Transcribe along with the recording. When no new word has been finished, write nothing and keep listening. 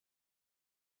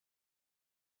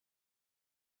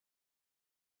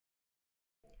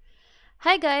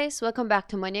Hi guys, welcome back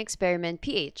to Money Experiment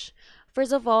PH.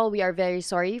 First of all, we are very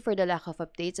sorry for the lack of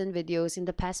updates and videos in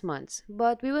the past months,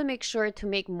 but we will make sure to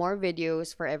make more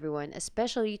videos for everyone,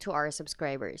 especially to our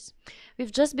subscribers.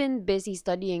 We've just been busy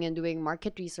studying and doing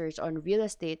market research on real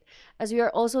estate, as we are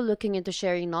also looking into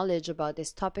sharing knowledge about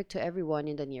this topic to everyone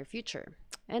in the near future.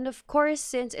 And of course,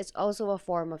 since it's also a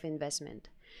form of investment.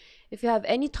 If you have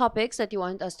any topics that you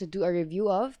want us to do a review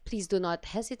of, please do not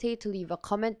hesitate to leave a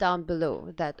comment down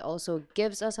below. That also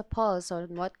gives us a pulse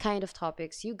on what kind of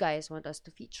topics you guys want us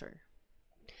to feature.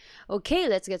 Okay,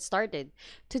 let's get started.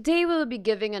 Today we will be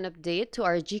giving an update to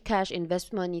our GCASH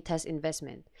Invest Money test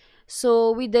investment. So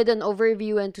we did an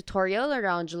overview and tutorial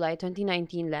around July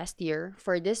 2019 last year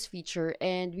for this feature,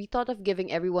 and we thought of giving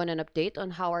everyone an update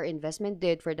on how our investment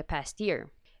did for the past year.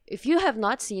 If you have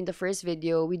not seen the first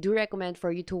video, we do recommend for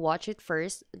you to watch it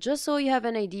first, just so you have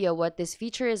an idea what this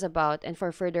feature is about and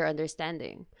for further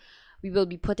understanding. We will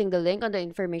be putting the link on the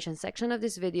information section of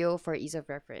this video for ease of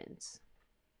reference.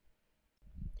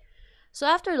 So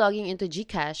after logging into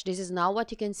GCash, this is now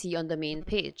what you can see on the main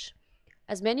page.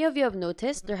 As many of you have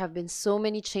noticed, there have been so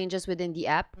many changes within the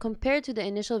app compared to the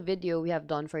initial video we have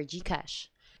done for GCash.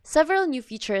 Several new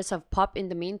features have popped in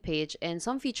the main page, and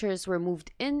some features were moved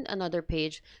in another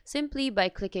page simply by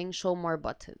clicking Show More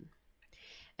button.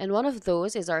 And one of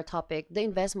those is our topic, the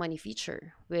Invest Money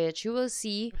feature, which you will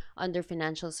see under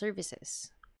Financial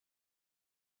Services.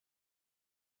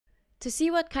 To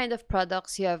see what kind of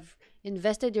products you have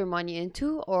invested your money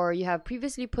into or you have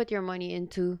previously put your money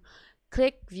into,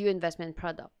 click View Investment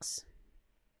Products.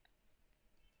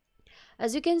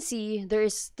 As you can see, there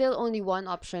is still only one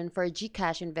option for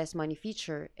GCash Invest Money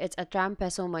feature. It's a Tram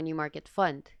Peso Money Market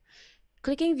Fund.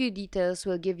 Clicking View Details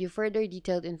will give you further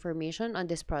detailed information on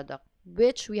this product,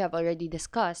 which we have already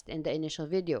discussed in the initial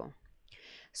video.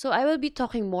 So I will be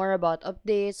talking more about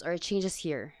updates or changes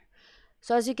here.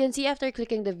 So as you can see after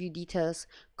clicking the View Details,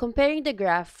 comparing the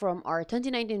graph from our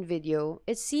 2019 video,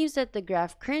 it seems that the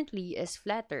graph currently is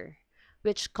flatter,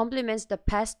 which complements the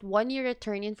past 1-year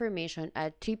return information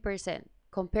at 3%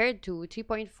 compared to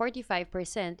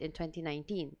 3.45% in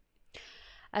 2019.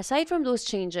 Aside from those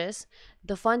changes,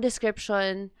 the fund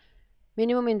description,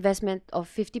 minimum investment of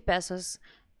 50 pesos,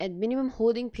 and minimum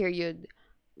holding period,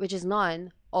 which is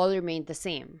none, all remained the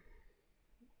same.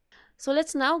 So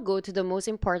let's now go to the most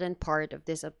important part of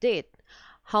this update.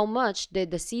 How much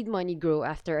did the seed money grow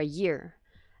after a year?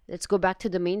 Let's go back to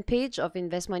the main page of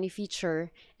Invest Money feature,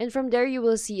 and from there you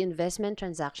will see investment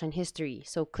transaction history.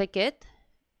 So click it,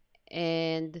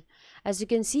 and as you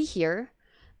can see here,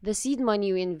 the seed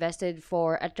money we invested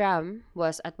for a tram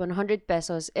was at 100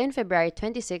 pesos in February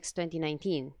 26,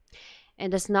 2019,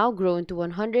 and has now grown to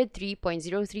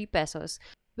 103.03 pesos,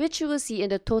 which you will see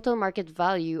in the total market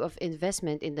value of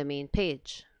investment in the main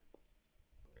page.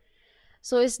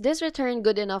 So is this return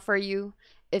good enough for you?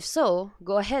 If so,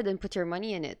 go ahead and put your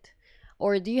money in it.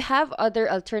 Or do you have other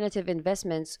alternative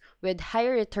investments with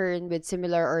higher return with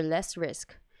similar or less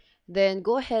risk? Then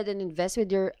go ahead and invest with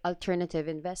your alternative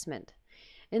investment.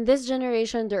 In this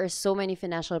generation, there are so many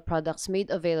financial products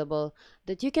made available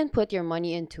that you can put your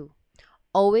money into.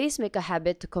 Always make a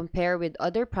habit to compare with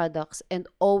other products and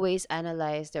always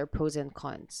analyze their pros and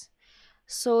cons.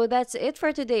 So that's it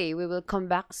for today. We will come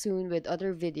back soon with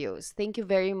other videos. Thank you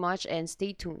very much and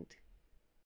stay tuned.